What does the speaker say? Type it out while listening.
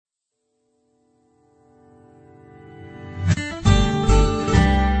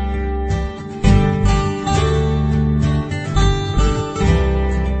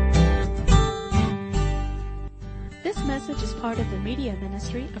media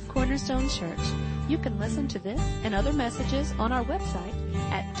ministry of Cornerstone Church. You can listen to this and other messages on our website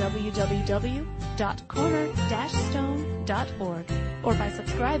at www.corner-stone.org or by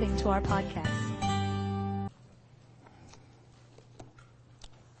subscribing to our podcast.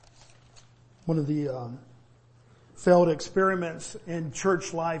 One of the failed experiments in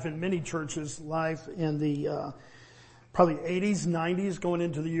church life, in many churches' life in the probably 80s, 90s, going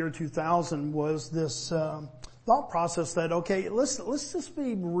into the year 2000 was this thought process that, okay, let's just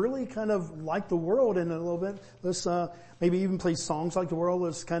be really kind of like the world in a little bit. Let's maybe even play songs like the world.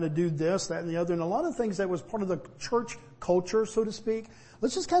 Let's kind of do this, that, and the other. And a lot of things that was part of the church culture, so to speak.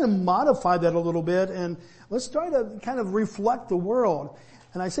 Let's just kind of modify that a little bit and let's try to kind of reflect the world.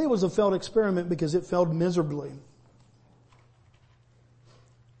 And I say it was a failed experiment because it failed miserably.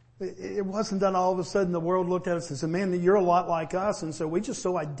 It wasn't that all of a sudden the world looked at us and said, man, you're a lot like us, and so we just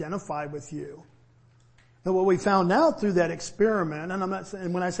so identify with you. And what we found out through that experiment,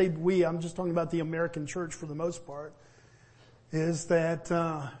 and when I say we, I'm just talking about the American church for the most part, is that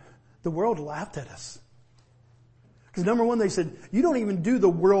the world laughed at us. Because number one, they said, you don't even do the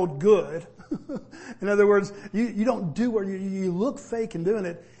world good. In other words, you don't do what you look fake in doing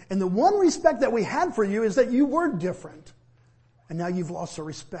it. And the one respect that we had for you is that you were different. And now you've lost the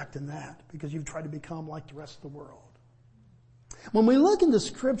respect in that because you've tried to become like the rest of the world. When we look into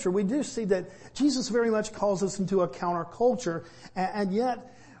Scripture, we do see that Jesus very much calls us into a counterculture. And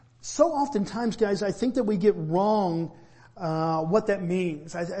yet, so oftentimes, guys, I think that we get wrong what that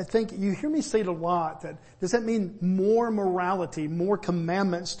means. I think you hear me say it a lot. Does that mean more morality, more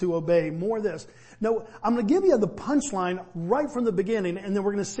commandments to obey, more this? No, I'm going to give you the punchline right from the beginning, and then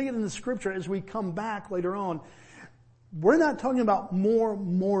we're going to see it in the Scripture as we come back later on. We're not talking about more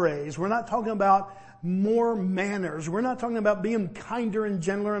mores. We're not talking about more manners. We're not talking about being kinder and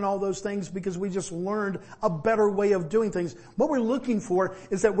gentler and all those things because we just learned a better way of doing things. What we're looking for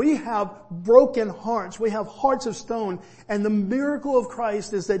is that we have broken hearts. We have hearts of stone. And the miracle of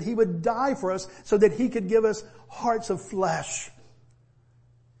Christ is that He would die for us so that He could give us hearts of flesh.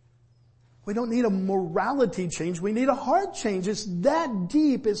 We don't need a morality change. We need a heart change. It's that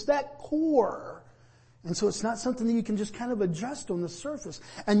deep. It's that core. And so it's not something that you can just kind of adjust on the surface.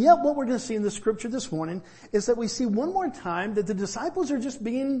 And yet what we're going to see in the Scripture this morning is that we see one more time that the disciples are just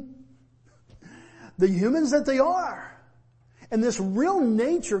being the humans that they are. And this real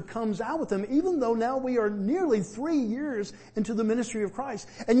nature comes out with them, even though now we are nearly 3 years into the ministry of Christ.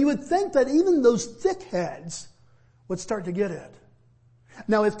 And you would think that even those thick heads would start to get it.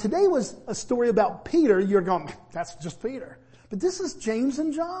 Now, if today was a story about Peter, you're going, that's just Peter. But this is James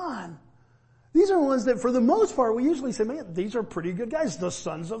and John. These are ones that for the most part we usually say, man, these are pretty good guys, the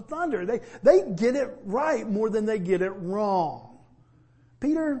sons of thunder. They get it right more than they get it wrong.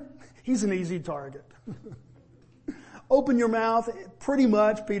 Peter, he's an easy target. Open your mouth, pretty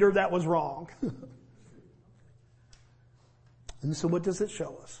much, Peter, that was wrong. And so what does it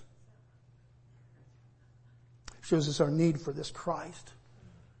show us? It shows us our need for this Christ.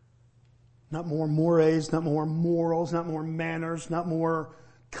 Not more mores, not more morals, not more manners, not more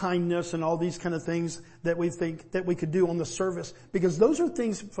kindness and all these kind of things that we think that we could do on the surface. Because those are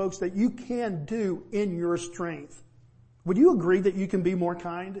things, folks, that you can do in your strength. Would you agree that you can be more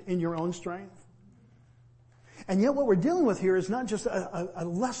kind in your own strength? And yet what we're dealing with here is not just a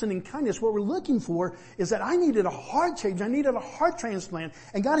lesson in kindness. What we're looking for is that I needed a heart change. I needed a heart transplant.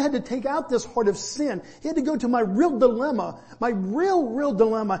 And God had to take out this heart of sin. He had to go to my real dilemma, my real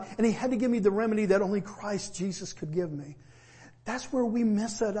dilemma. And He had to give me the remedy that only Christ Jesus could give me. That's where we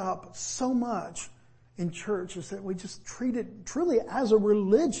mess it up so much in church, is that we just treat it truly as a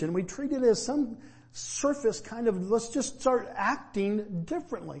religion. We treat it as some surface kind of, let's just start acting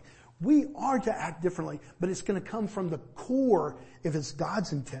differently. We are to act differently, but it's going to come from the core if it's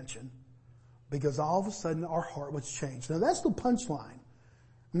God's intention, because all of a sudden our heart was changed. Now that's the punchline.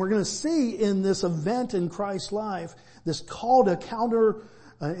 And we're going to see in this event in Christ's life, this call to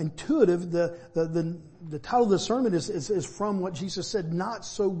counterintuitive, the title of the sermon is from what Jesus said, not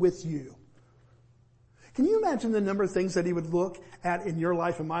so with you. Can you imagine the number of things that He would look at in your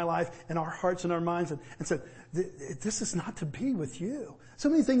life and my life and our hearts and our minds and said, this is not to be with you. So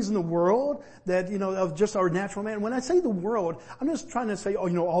many things in the world that, of just our natural man. When I say the world, I'm just trying to say,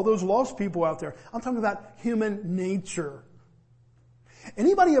 all those lost people out there. I'm talking about human nature.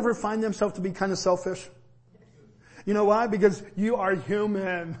 Anybody ever find themselves to be kind of selfish? You know why? Because you are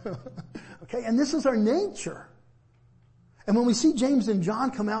human. Okay, and this is our nature. And when we see James and John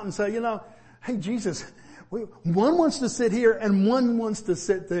come out and say, hey Jesus, one wants to sit here and one wants to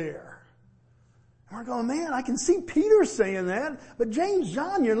sit there. And we're going, man, I can see Peter saying that, but James,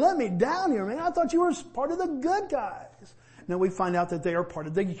 John, you let me down here, man. I thought you were part of the good guys. No, we find out that they are part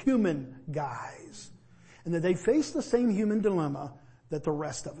of the human guys. And that they face the same human dilemma that the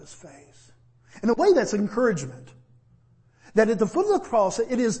rest of us face. In a way, that's encouragement. That at the foot of the cross,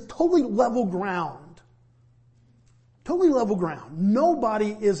 it is totally level ground. Totally level ground.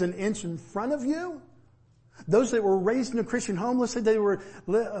 Nobody is an inch in front of you. Those that were raised in a Christian home, let's say they were,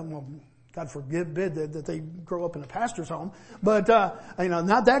 well, God forbid that they grow up in a pastor's home, but,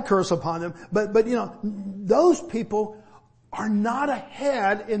 not that curse upon them, but, those people are not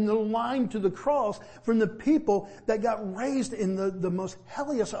ahead in the line to the cross from the people that got raised in the most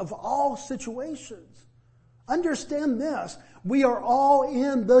hellish of all situations. Understand this. We are all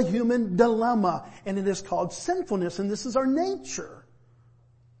in the human dilemma, and it is called sinfulness, and this is our nature.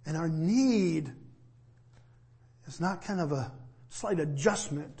 And our need is not kind of a slight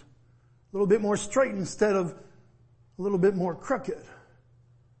adjustment, a little bit more straight instead of a little bit more crooked.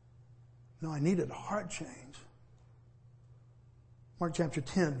 No, I needed a heart change. Mark chapter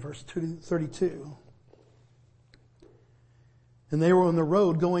 10, verse 32. And they were on the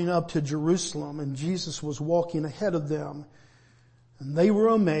road going up to Jerusalem, and Jesus was walking ahead of them. And they were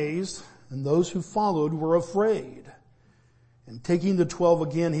amazed, and those who followed were afraid. And taking the 12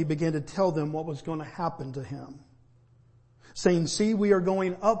 again, he began to tell them what was going to happen to him, saying, "See, we are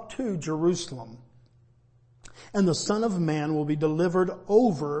going up to Jerusalem, and the Son of Man will be delivered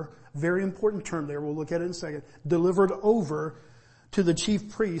over," very important term there, we'll look at it in a second, "delivered over to the chief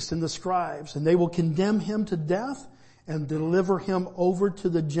priests and the scribes, and they will condemn him to death and deliver him over to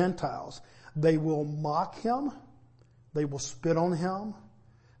the Gentiles. They will mock him, they will spit on him,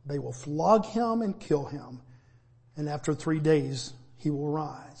 they will flog him and kill him, and after 3 days he will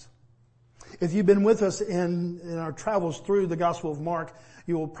rise." If you've been with us in our travels through the Gospel of Mark,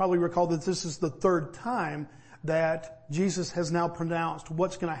 you will probably recall that this is the third time that Jesus has now pronounced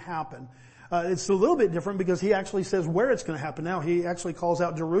what's going to happen. It's a little bit different because he actually says where it's going to happen now. He actually calls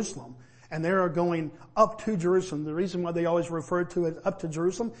out Jerusalem. And they are going up to Jerusalem. The reason why they always refer to it up to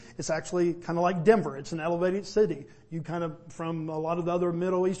Jerusalem, it's actually kind of like Denver. It's an elevated city. You kind of, from a lot of the other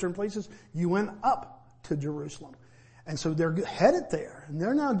Middle Eastern places, you went up to Jerusalem. And so they're headed there. And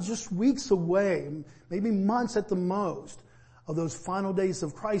they're now just weeks away, maybe months at the most, of those final days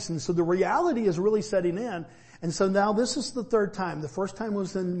of Christ. And so the reality is really setting in. And so now this is the third time. The first time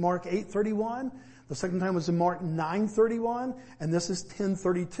was in Mark 8:31. The second time was in Mark 9:31. And this is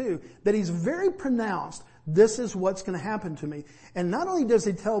 10:32. That he's very pronounced, this is what's going to happen to me. And not only does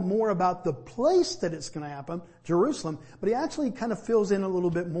he tell more about the place that it's going to happen, Jerusalem, but he actually kind of fills in a little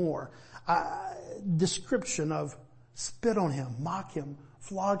bit more. Description of spit on him, mock him,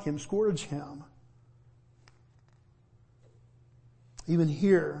 flog him, scourge him. Even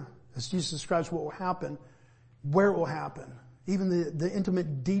here, as Jesus describes what will happen, where it will happen, even the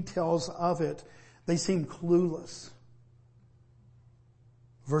intimate details of it, they seem clueless.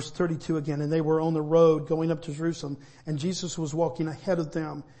 Verse 32 again, "And they were on the road going up to Jerusalem, and Jesus was walking ahead of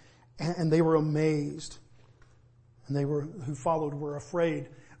them, and they were amazed. And who followed were afraid."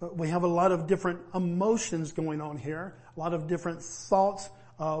 We have a lot of different emotions going on here, a lot of different thoughts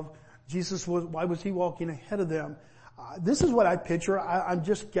of why was he walking ahead of them? This is what I picture. I'm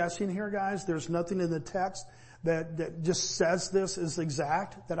just guessing here, guys. There's nothing in the text that just says this is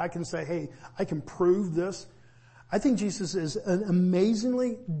exact, that I can say, hey, I can prove this. I think Jesus is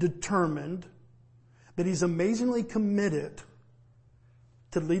amazingly determined, that he's amazingly committed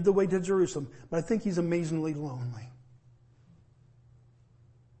to lead the way to Jerusalem, but I think he's amazingly lonely.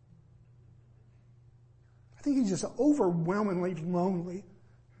 I think he's just overwhelmingly lonely.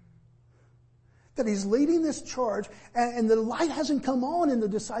 That he's leading this charge, and the light hasn't come on in the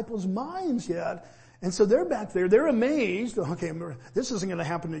disciples' minds yet. And so they're back there, they're amazed. Okay, this isn't going to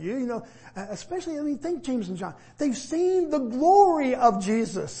happen to you, especially, think James and John. They've seen the glory of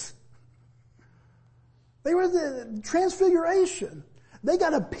Jesus. They were the transfiguration. They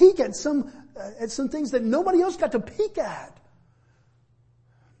got a peek at some things that nobody else got to peek at.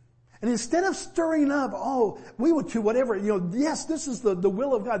 And instead of stirring up, we would do whatever, yes, this is the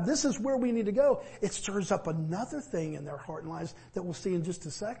will of God. This is where we need to go. It stirs up another thing in their heart and lives that we'll see in just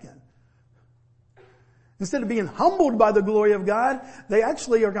a second. Instead of being humbled by the glory of God, they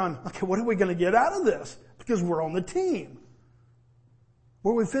actually are going, okay, what are we going to get out of this? Because we're on the team.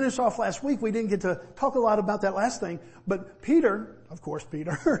 Where we finished off last week, we didn't get to talk a lot about that last thing. But Peter, of course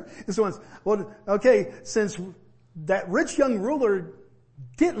Peter, is the one, since that rich young ruler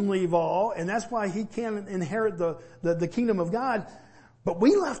didn't leave all, and that's why he can't inherit the kingdom of God, but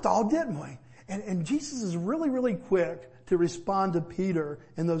we left all, didn't we? And Jesus is really, really quick to respond to Peter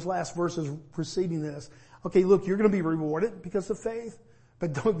in those last verses preceding this. Okay, look, you're going to be rewarded because of faith,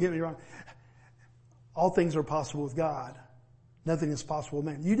 but don't get me wrong. All things are possible with God. Nothing is possible,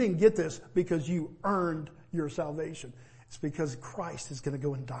 man. You didn't get this because you earned your salvation. It's because Christ is going to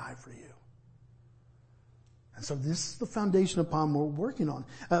go and die for you. And so this is the foundation upon we're working on.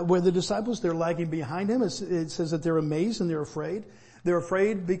 Where the disciples, they're lagging behind him. It says that they're amazed and they're afraid. They're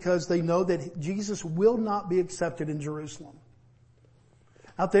afraid because they know that Jesus will not be accepted in Jerusalem.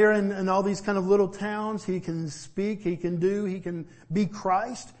 Out there in all these kind of little towns, he can speak, he can be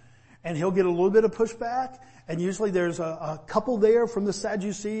Christ, and he'll get a little bit of pushback. And usually there's a couple there from the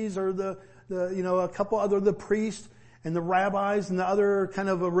Sadducees or a couple other, the priests and the rabbis and the other kind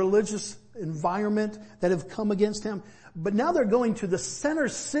of a religious environment that have come against him. But now they're going to the center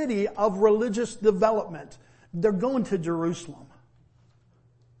city of religious development. They're going to Jerusalem.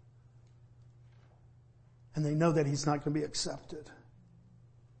 And they know that he's not going to be accepted.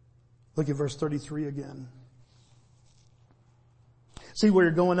 Look at verse 33 again. See,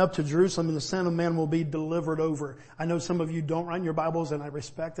 we're going up to Jerusalem and the Son of Man will be delivered over. I know some of you don't write in your Bibles and I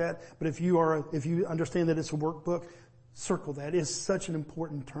respect that, but if you understand that it's a workbook, circle that. It's such an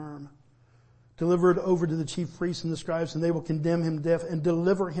important term. Delivered over to the chief priests and the scribes, and they will condemn him to death and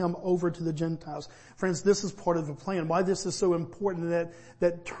deliver him over to the Gentiles. Friends, this is part of the plan. Why this is so important,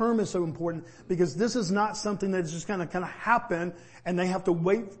 that term is so important, because this is not something that's just going to happen and they have to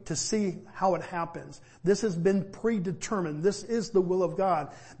wait to see how it happens. This has been predetermined. This is the will of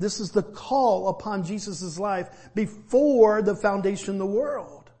God. This is the call upon Jesus' life before the foundation of the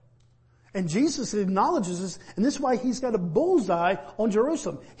world. And Jesus acknowledges this, and this is why he's got a bullseye on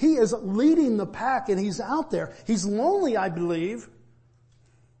Jerusalem. He is leading the pack and he's out there. He's lonely, I believe.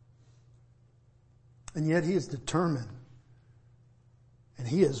 And yet he is determined. And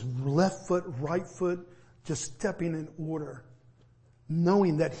he is left foot, right foot, just stepping in order,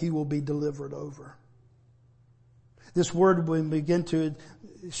 knowing that he will be delivered over. This word, when we begin to,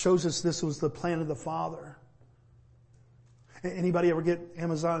 it shows us this was the plan of the Father. Anybody ever get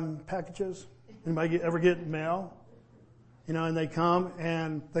Amazon packages? Anybody ever get mail? And they come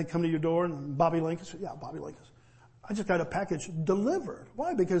to your door and Bobby Lincoln. Yeah, Bobby Lincoln. I just got a package delivered.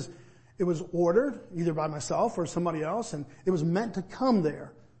 Why? Because it was ordered either by myself or somebody else and it was meant to come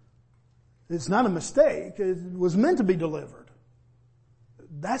there. It's not a mistake. It was meant to be delivered.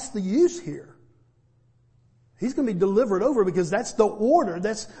 That's the use here. He's going to be delivered over because that's the order.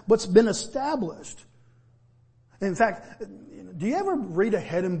 That's what's been established. In fact, do you ever read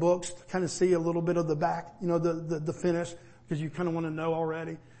ahead in books to kind of see a little bit of the back, the finish, because you kind of want to know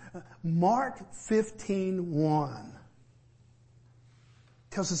already? Mark 15:1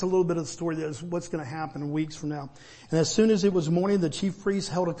 tells us a little bit of the story that is what's going to happen weeks from now. And as soon as it was morning, the chief priests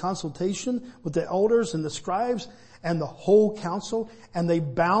held a consultation with the elders and the scribes and the whole council, and they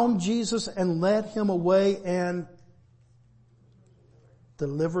bound Jesus and led him away and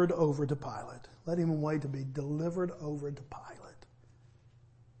delivered over to Pilate. Led him away to be delivered over to Pilate.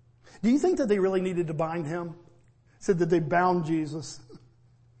 Do you think that they really needed to bind him? It said that they bound Jesus.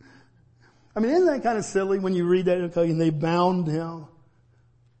 I mean, isn't that kind of silly when you read that and they bound him?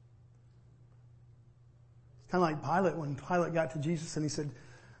 It's kind of like Pilate, when Pilate got to Jesus and he said,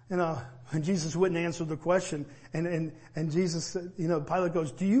 when Jesus wouldn't answer the question and Jesus said, Pilate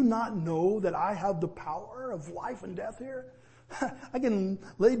goes, do you not know that I have the power of life and death here? I can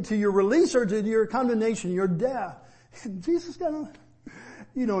lead to your release or to your condemnation, your death. And Jesus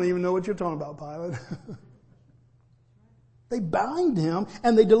you don't even know what you're talking about, Pilate. They bind him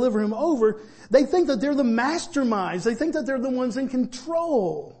and they deliver him over. They think that they're the masterminds. They think that they're the ones in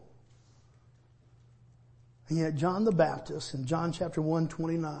control. And yet John the Baptist in John chapter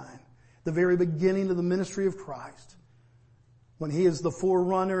 1:29, the very beginning of the ministry of Christ, when he is the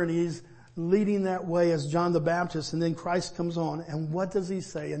forerunner and he's leading that way as John the Baptist, and then Christ comes on, and what does he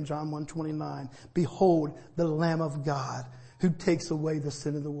say in John 1:29? Behold, the Lamb of God who takes away the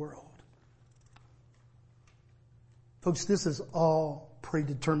sin of the world. Folks, this is all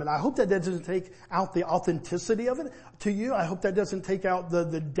predetermined. I hope that doesn't take out the authenticity of it to you. I hope that doesn't take out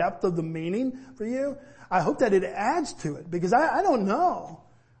the depth of the meaning for you. I hope that it adds to it, because I don't know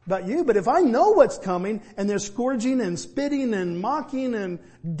about you, but if I know what's coming and there's scourging and spitting and mocking and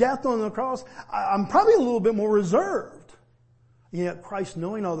death on the cross, I'm probably a little bit more reserved. Yet Christ,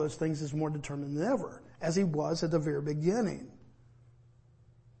 knowing all those things, is more determined than ever, as he was at the very beginning.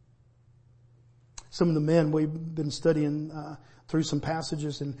 Some of the men we've been studying through some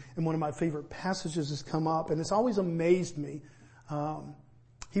passages, and one of my favorite passages has come up, and it's always amazed me.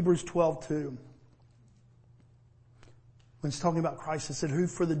 Hebrews 12:2. When it's talking about Christ, it said, who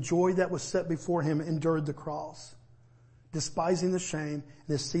for the joy that was set before him endured the cross, despising the shame, and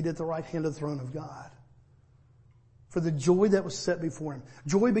is seated at the right hand of the throne of God. For the joy that was set before him.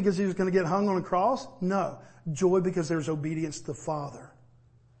 Joy because he was going to get hung on a cross? No. Joy because there's obedience to the Father.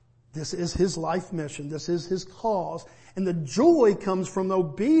 This is his life mission. This is his cause. And the joy comes from the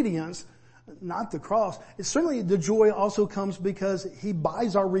obedience, not the cross. Certainly the joy also comes because he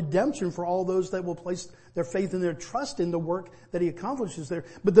buys our redemption for all those that will place their faith and their trust in the work that he accomplishes there.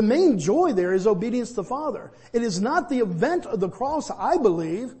 But the main joy there is obedience to the Father. It is not the event of the cross, I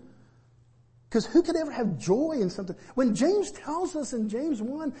believe. Because who could ever have joy in something? When James tells us in James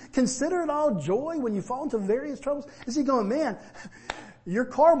 1, consider it all joy when you fall into various troubles, is he going, man, your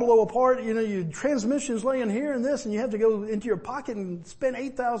car blow apart, your transmission's laying here and this, and you have to go into your pocket and spend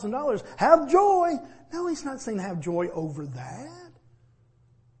 $8,000. Have joy. No, he's not saying have joy over that.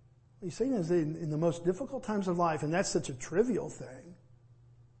 What he's saying is in the most difficult times of life, and that's such a trivial thing,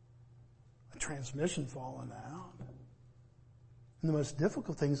 a transmission falling out. In the most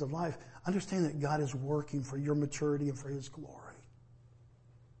difficult things of life, understand that God is working for your maturity and for his glory.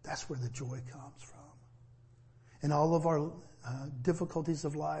 That's where the joy comes from. In all of our difficulties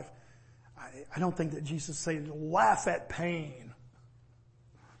of life, I don't think that Jesus is saying, laugh at pain.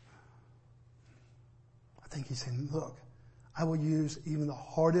 I think he's saying, look, I will use even the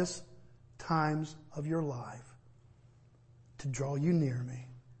hardest times of your life to draw you near me,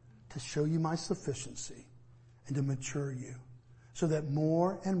 to show you my sufficiency, and to mature you. So that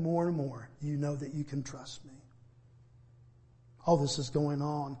more and more and more you know that you can trust me. All this is going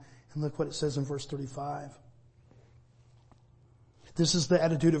on. And look what it says in verse 35. This is the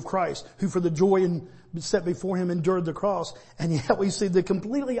attitude of Christ, who for the joy set before him endured the cross. And yet we see the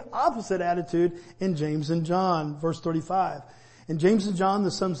completely opposite attitude in James and John. Verse 35. And James and John,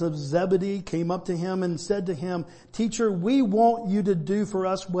 the sons of Zebedee, came up to him and said to him, Teacher, we want you to do for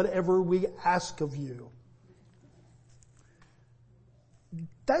us whatever we ask of you.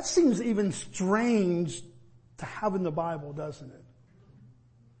 That seems even strange to have in the Bible, doesn't it?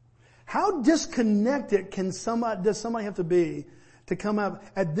 How disconnected does somebody have to be to come up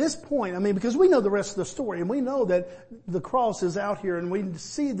at this point? I mean, because we know the rest of the story, and we know that the cross is out here, and we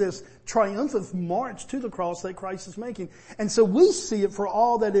see this triumphant march to the cross that Christ is making. And so we see it for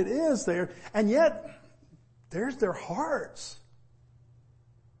all that it is there, and yet there's their hearts.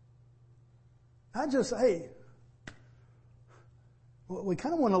 Not just, hey, we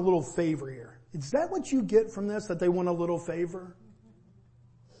kind of want a little favor here. Is that what you get from this, that they want a little favor?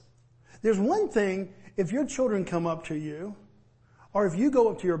 There's one thing, if your children come up to you, or if you go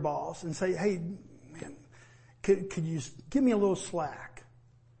up to your boss and say, hey, man, could you give me a little slack?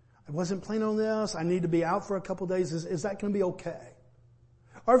 I wasn't planning on this. I need to be out for a couple of days. Is that going to be okay?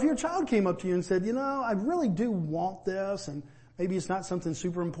 Or if your child came up to you and said, I really do want this, and maybe it's not something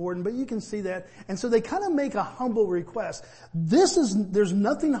super important, but you can see that. And so they kind of make a humble request. There's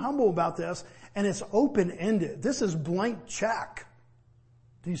nothing humble about this, and it's open-ended. This is blank check.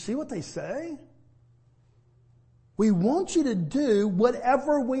 Do you see what they say? We want you to do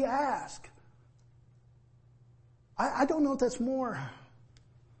whatever we ask. I don't know if that's more.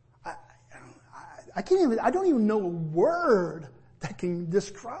 I don't even know a word that can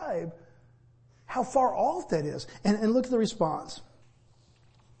describe how far off that is. And look at the response.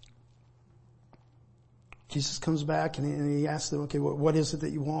 Jesus comes back and he asks them, okay, what is it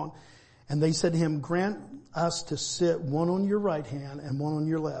that you want? And they said to him, grant us to sit one on your right hand and one on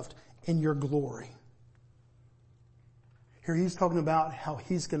your left in your glory. Here he's talking about how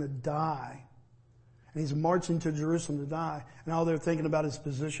he's going to die. And he's marching to Jerusalem to die. And all they're thinking about is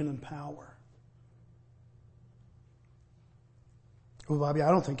position and power. Well, Bobby, I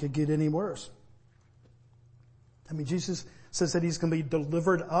don't think it could get any worse. I mean, Jesus says that he's going to be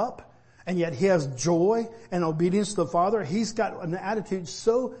delivered up, and yet he has joy and obedience to the Father. He's got an attitude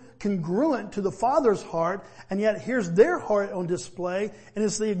so congruent to the Father's heart, and yet here's their heart on display, and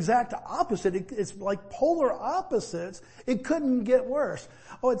it's the exact opposite. It's like polar opposites. It couldn't get worse.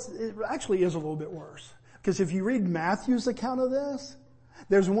 It actually is a little bit worse. Because if you read Matthew's account of this,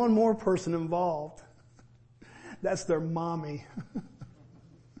 there's one more person involved. That's their mommy.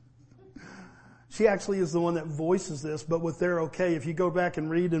 She actually is the one that voices this, but with their okay, if you go back and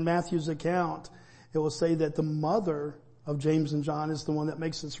read in Matthew's account, it will say that the mother of James and John is the one that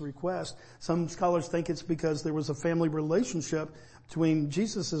makes this request. Some scholars think it's because there was a family relationship between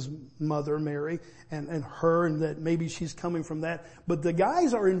Jesus' mother, Mary, and her, and that maybe she's coming from that. But the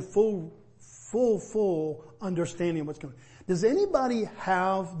guys are in full understanding of what's going on. Does anybody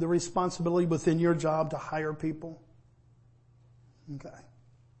have the responsibility within your job to hire people? Okay.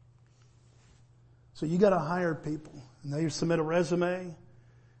 So you got to hire people, and they submit a resume,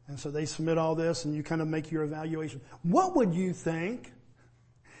 and so they submit all this, and you kind of make your evaluation. What would you think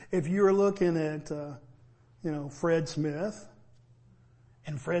if you were looking at, Fred Smith,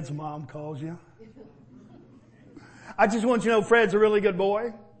 and Fred's mom calls you. I just want you to know Fred's a really good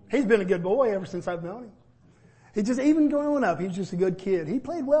boy. He's been a good boy ever since I've known him. He just, even growing up, he's just a good kid. He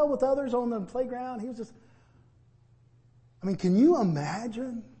played well with others on the playground. He was just, can you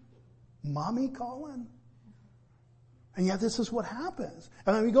imagine mommy calling? And yet this is what happens.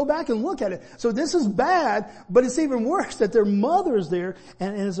 We go back and look at it. So this is bad, but it's even worse that their mother's there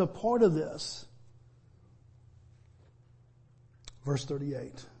and is a part of this. Verse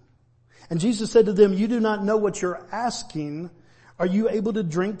 38. And Jesus said to them, you do not know what you're asking. Are you able to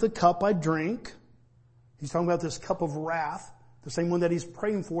drink the cup I drink? He's talking about this cup of wrath, the same one that he's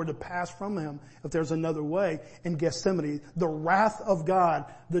praying for to pass from him if there's another way in Gethsemane. The wrath of God,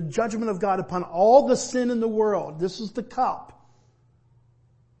 the judgment of God upon all the sin in the world. This is the cup.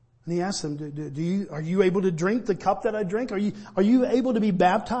 And he asked them, are you able to drink the cup that I drink? Are you able to be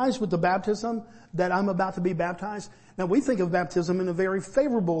baptized with the baptism that I'm about to be baptized? Now we think of baptism in a very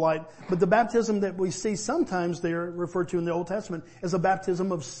favorable light, but the baptism that we see sometimes they're referred to in the Old Testament is a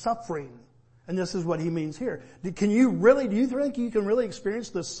baptism of suffering. And this is what he means here. Do you think you can really experience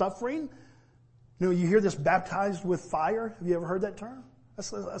the suffering? You hear this baptized with fire. Have you ever heard that term?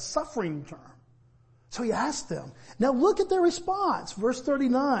 That's a suffering term. So he asked them. Now look at their response. Verse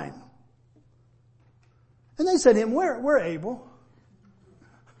 39. And they said to him, we're able.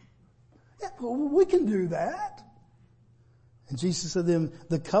 Yeah, well, we can do that. And Jesus said to them,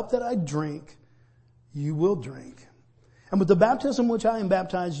 the cup that I drink, you will drink. And with the baptism which I am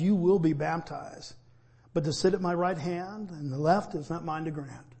baptized, you will be baptized. But to sit at my right hand and the left is not mine to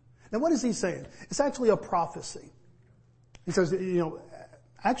grant. Now what is he saying? It's actually a prophecy. He says,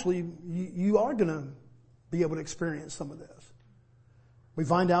 actually you are going to be able to experience some of this. We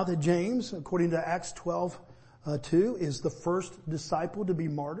find out that James, according to Acts 12:2, is the first disciple to be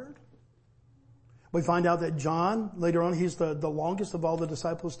martyred. We find out that John, later on, he's the longest of all the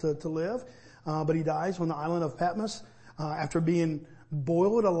disciples to live, but he dies on the island of Patmos. After being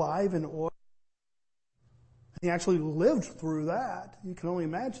boiled alive in oil. He actually lived through that. You can only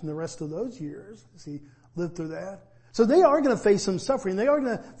imagine the rest of those years as he lived through that. So they are going to face some suffering. They are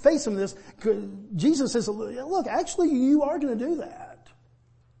going to face some of this. Jesus says, look, actually you are going to do that.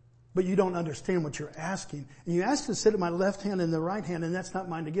 But you don't understand what you're asking. And you ask to sit at my left hand and the right hand, and that's not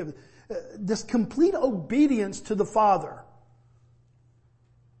mine to give. This complete obedience to the Father.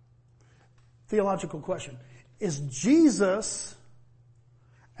 Theological question. Is Jesus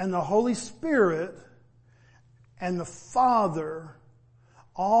and the Holy Spirit and the Father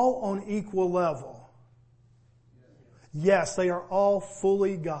all on equal level? Yes, they are all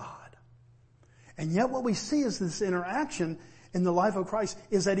fully God. And yet what we see is this interaction in the life of Christ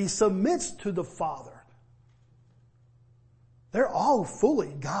is that he submits to the Father. They're all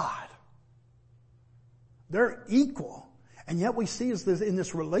fully God. They're equal. And yet we see is this, in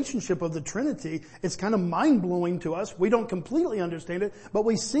this relationship of the Trinity, it's kind of mind-blowing to us. We don't completely understand it, but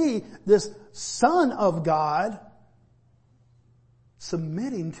we see this Son of God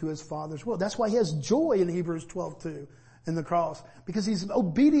submitting to his Father's will. That's why he has joy in Hebrews 12:2 in the cross, because he's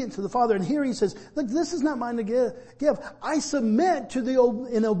obedient to the Father. And here he says, look, this is not mine to give. I submit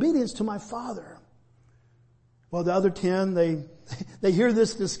in obedience to my Father. Well, the other 10, they hear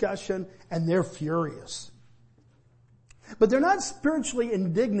this discussion and they're furious. But they're not spiritually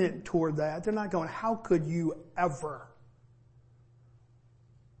indignant toward that. They're not going, how could you ever?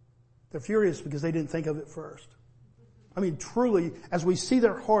 They're furious because they didn't think of it first. Truly, as we see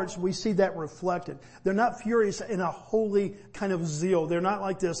their hearts, we see that reflected. They're not furious in a holy kind of zeal. They're not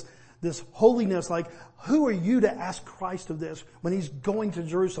like this holiness, like, who are you to ask Christ of this when he's going to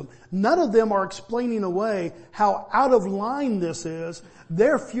Jerusalem? None of them are explaining away how out of line this is.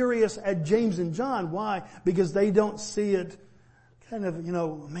 They're furious at James and John. Why? Because they don't see it kind of,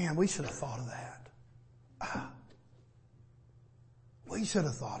 man, we should have thought of that. We should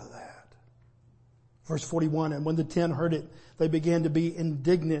have thought of that. Verse 41, and when the 10 heard it, they began to be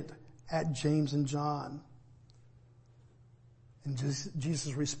indignant at James and John. And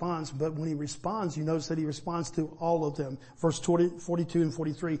Jesus responds, but when he responds, you notice that he responds to all of them. Verse 42 and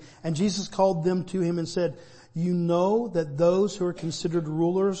 43. And Jesus called them to him and said, you know that those who are considered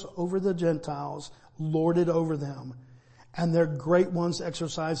rulers over the Gentiles lord it over them, and their great ones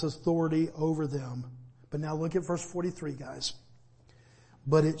exercise authority over them. But now look at verse 43, guys.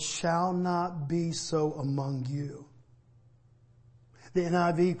 But it shall not be so among you. The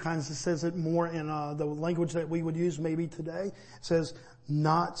NIV kind of says it more in the language that we would use maybe today. It says,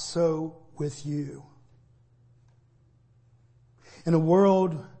 not so with you. In a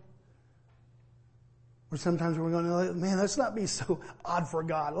world Or sometimes we're going, man, let's not be so odd for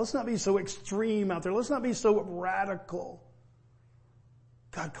God. Let's not be so extreme out there. Let's not be so radical.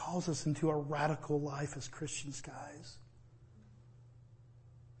 God calls us into a radical life as Christians, guys.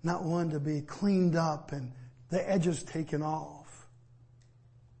 Not one to be cleaned up and the edges taken off.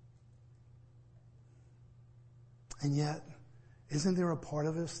 And yet, isn't there a part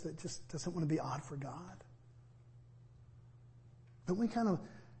of us that just doesn't want to be odd for God? But we kind of,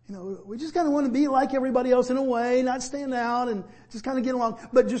 we just kind of want to be like everybody else in a way, not stand out and just kind of get along,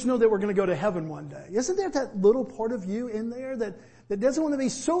 but just know that we're going to go to heaven one day. Isn't there that little part of you in there that doesn't want to be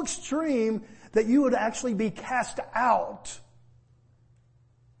so extreme that you would actually be cast out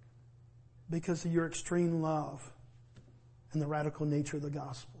because of your extreme love and the radical nature of the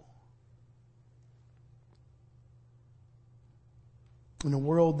gospel? In a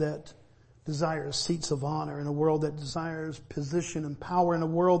world that desires seats of honor, in a world that desires position and power, in a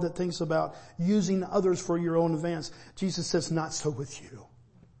world that thinks about using others for your own advance, Jesus says, not so with you.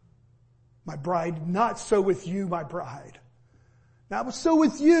 My bride, not so with you, my bride. Not so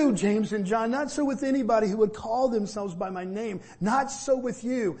with you, James and John, not so with anybody who would call themselves by my name. Not so with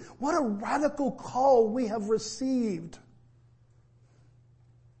you. What a radical call we have received.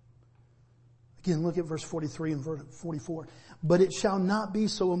 Again, look at verse 43 and verse 44. But it shall not be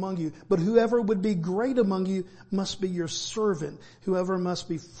so among you. But whoever would be great among you must be your servant. Whoever must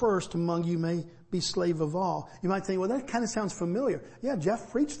be first among you may be slave of all. You might think, well, that kind of sounds familiar. Yeah,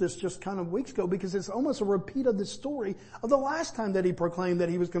 Jeff preached this just kind of weeks ago because it's almost a repeat of the story of the last time that he proclaimed that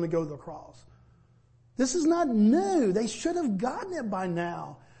he was going to go to the cross. This is not new. They should have gotten it by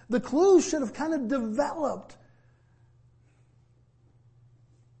now. The clues should have kind of developed.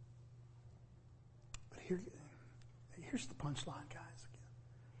 Here's the punchline, guys.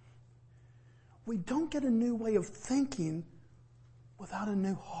 We don't get a new way of thinking without a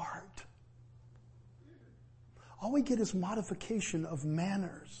new heart. All we get is modification of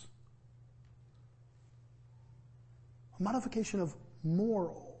manners. A modification of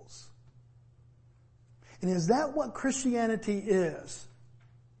morals. And is that what Christianity is?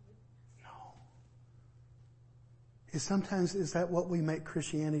 No. Is that what we make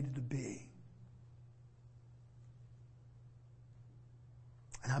Christianity to be?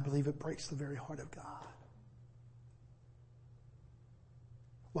 And I believe it breaks the very heart of God.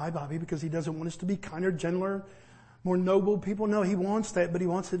 Why, Bobby? Because he doesn't want us to be kinder, gentler, more noble people. No, he wants that, but he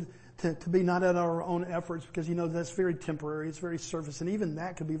wants it to be not at our own efforts because that's very temporary. It's very surface. And even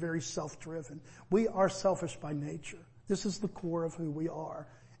that could be very self-driven. We are selfish by nature. This is the core of who we are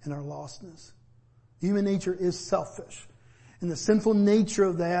in our lostness. Human nature is selfish. And the sinful nature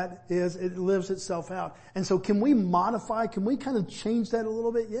of that is it lives itself out. And so can we modify, can we kind of change that a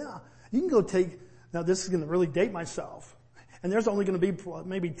little bit? Yeah. You can go now this is going to really date myself. And there's only going to be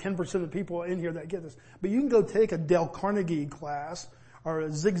maybe 10% of the people in here that get this. But you can go take a Dale Carnegie class or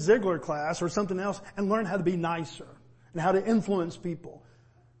a Zig Ziglar class or something else and learn how to be nicer and how to influence people.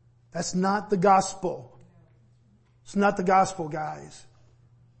 That's not the gospel. It's not the gospel, guys.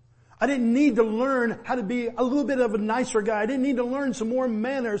 I didn't need to learn how to be a little bit of a nicer guy. I didn't need to learn some more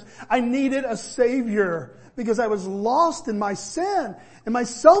manners. I needed a Savior because I was lost in my sin. And my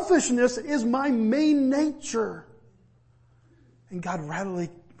selfishness is my main nature. And God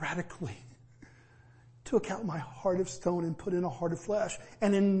radically took out my heart of stone and put in a heart of flesh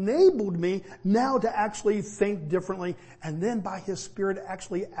and enabled me now to actually think differently and then by His Spirit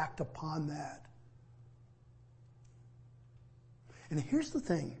actually act upon that. And here's the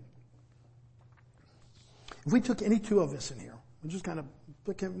thing. If we took any two of us in here, we just kind of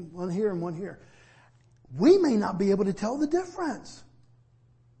look at one here and one here, we may not be able to tell the difference.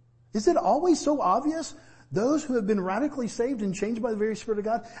 Is it always so obvious? Those who have been radically saved and changed by the very Spirit of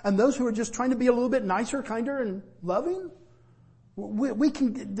God, and those who are just trying to be a little bit nicer, kinder, and loving?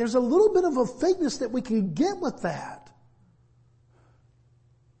 There's a little bit of a fakeness that we can get with that.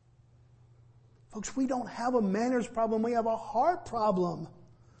 Folks, we don't have a manners problem, we have a heart problem.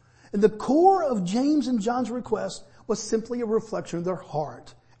 And the core of James and John's request was simply a reflection of their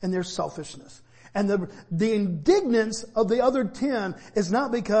heart and their selfishness. And the indignance of the other 10 is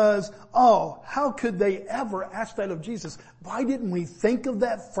not because, how could they ever ask that of Jesus? Why didn't we think of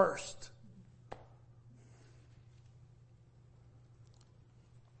that first?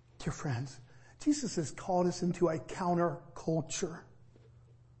 Dear friends, Jesus has called us into a counterculture.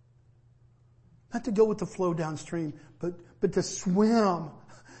 Not to go with the flow downstream, but to swim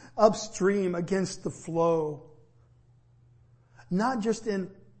upstream against the flow. Not just in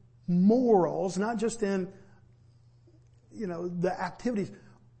morals, not just in, the activities,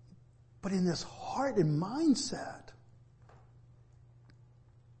 but in this heart and mindset.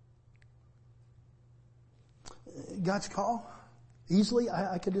 God's call, easily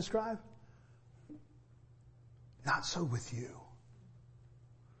I could describe. Not so with you.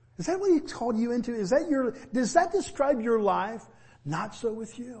 Is that what He called you into? Does that describe your life? Not so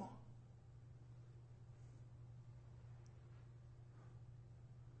with you.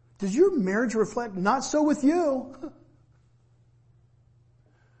 Does your marriage reflect not so with you?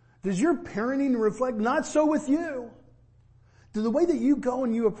 Does your parenting reflect not so with you? Do the way that you go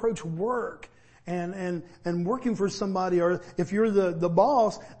and you approach work and working for somebody, or if you're the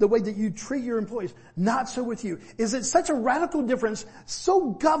boss, the way that you treat your employees, not so with you? Is it such a radical difference,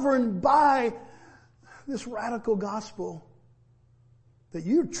 so governed by this radical gospel, that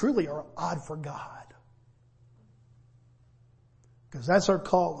you truly are odd for God? Because that's our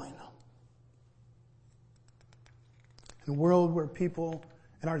calling. In a world where people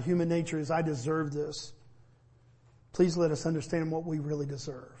and our human nature is, I deserve this, please let us understand what we really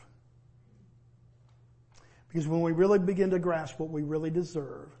deserve. Because when we really begin to grasp what we really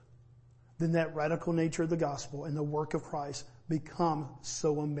deserve, then that radical nature of the gospel and the work of Christ become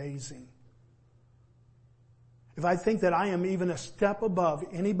so amazing. If I think that I am even a step above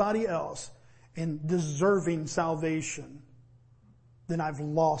anybody else in deserving salvation, then I've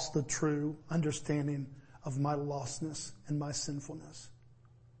lost the true understanding of my lostness and my sinfulness.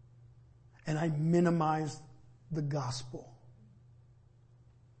 And I minimize the gospel.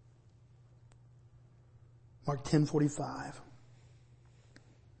 Mark 10:45.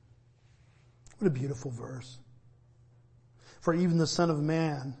 What a beautiful verse. For even the Son of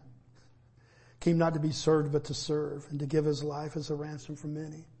Man came not to be served, but to serve, and to give His life as a ransom for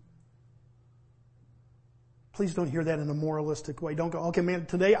many. Please don't hear that in a moralistic way. Don't go, okay man,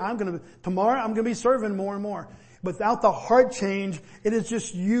 tomorrow I'm going to be serving more and more. Without the heart change, it is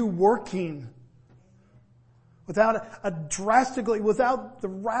just you working. Without without the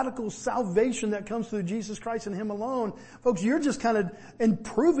radical salvation that comes through Jesus Christ and Him alone, folks, you're just kind of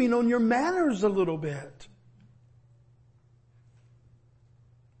improving on your manners a little bit.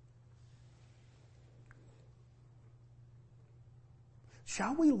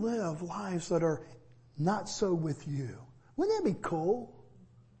 Shall we live lives that are not so with you? Wouldn't that be cool?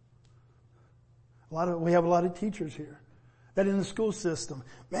 We have a lot of teachers here that in the school system,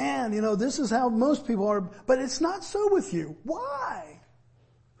 man, this is how most people are, but it's not so with you. Why?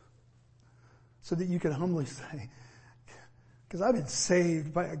 So that you can humbly say, because I've been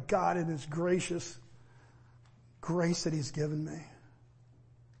saved by a God in His gracious grace that He's given me.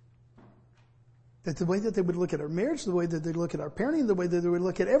 That the way that they would look at our marriage, the way that they look at our parenting, the way that they would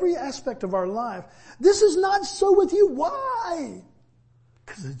look at every aspect of our life, this is not so with you. Why?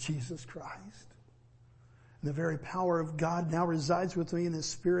 Because of Jesus Christ. And the very power of God now resides with me in His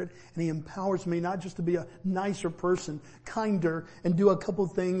Spirit, and He empowers me not just to be a nicer person, kinder, and do a couple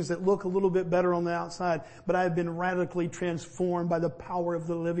things that look a little bit better on the outside, but I have been radically transformed by the power of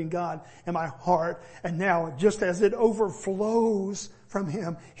the living God in my heart. And now, just as it overflows from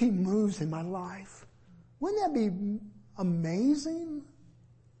Him, He moves in my life. Wouldn't that be amazing?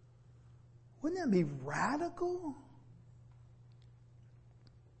 Wouldn't that be radical?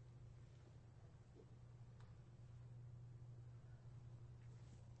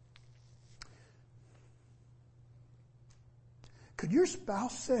 Could your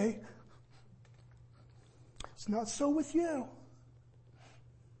spouse say, it's not so with you?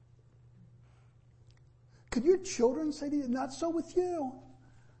 Could your children say to you, not so with you?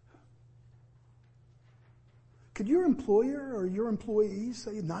 Could your employer or your employees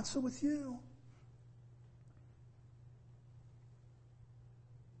say, not so with you?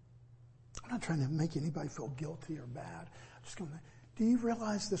 I'm not trying to make anybody feel guilty or bad. I'm just going to, do you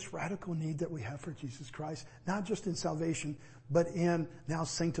realize this radical need that we have for Jesus Christ? Not just in salvation, but in now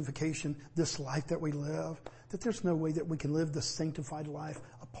sanctification, this life that we live. That there's no way that we can live the sanctified life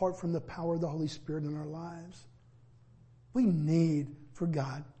apart from the power of the Holy Spirit in our lives. We need for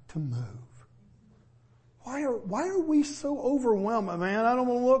God to move. Why are we so overwhelmed? Man, I don't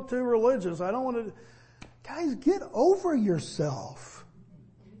want to look too religious. I don't want to. Guys, get over yourself.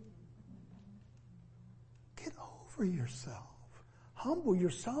 Get over yourself. Humble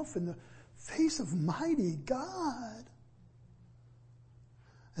yourself in the face of mighty God.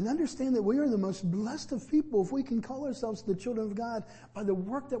 And understand that we are the most blessed of people if we can call ourselves the children of God by the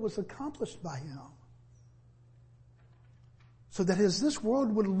work that was accomplished by Him. So that as this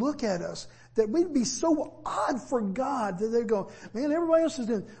world would look at us, that we'd be so odd for God that they'd go, man, everybody else is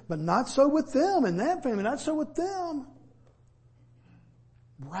doing, but not so with them and that family, not so with them.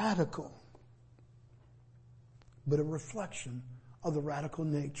 Radical. But a reflection of the radical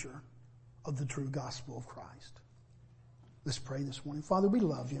nature of the true gospel of Christ. Let's pray this morning. Father, we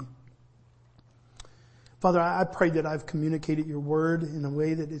love You. Father, I pray that I've communicated your word in a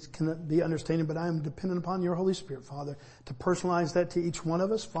way that it can be understanding, but I am dependent upon your Holy Spirit, Father, to personalize that to each one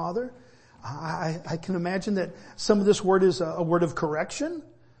of us, Father. I can imagine that some of this word is a word of correction,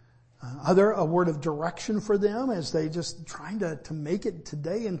 other a word of direction for them as they just trying to make it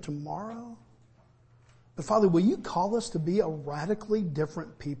today and tomorrow. But Father, will you call us to be a radically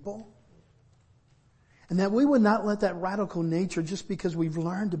different people? And that we would not let that radical nature, just because we've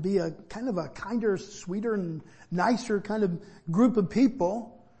learned to be a kind of a kinder, sweeter, and nicer kind of group of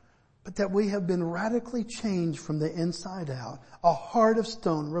people, but that we have been radically changed from the inside out. A heart of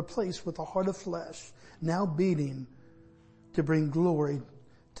stone replaced with a heart of flesh, now beating to bring glory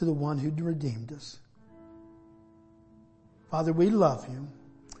to the one who redeemed us. Father, we love you.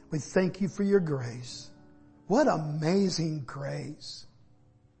 We thank you for your grace. What amazing grace.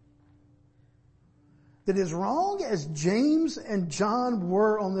 That as wrong as James and John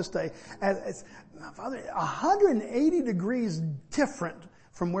were on this day, Father, 180 degrees different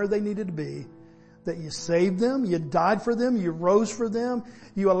from where they needed to be, that you saved them, you died for them, you rose for them,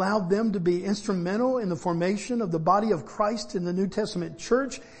 you allowed them to be instrumental in the formation of the body of Christ in the New Testament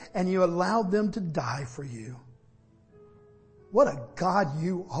church, and you allowed them to die for you. What a God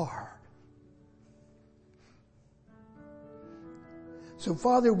you are. So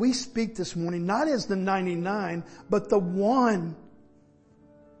Father, we speak this morning, not as the 99, but the one.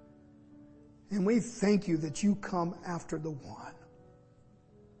 And we thank you that you come after the one.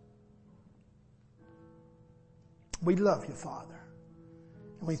 We love you, Father.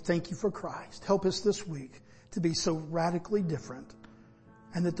 And we thank you for Christ. Help us this week to be so radically different,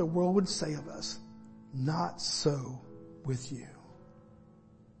 and that the world would say of us, not so with you.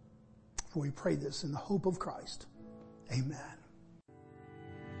 For we pray this in the hope of Christ. Amen.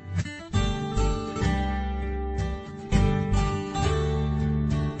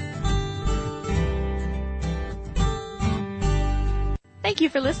 Thank you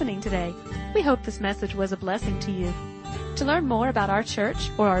for listening today. We hope this message was a blessing to you. To learn more about our church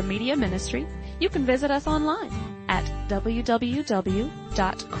or our media ministry, you can visit us online at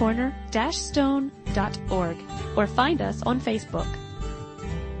www.corner-stone.org or find us on Facebook.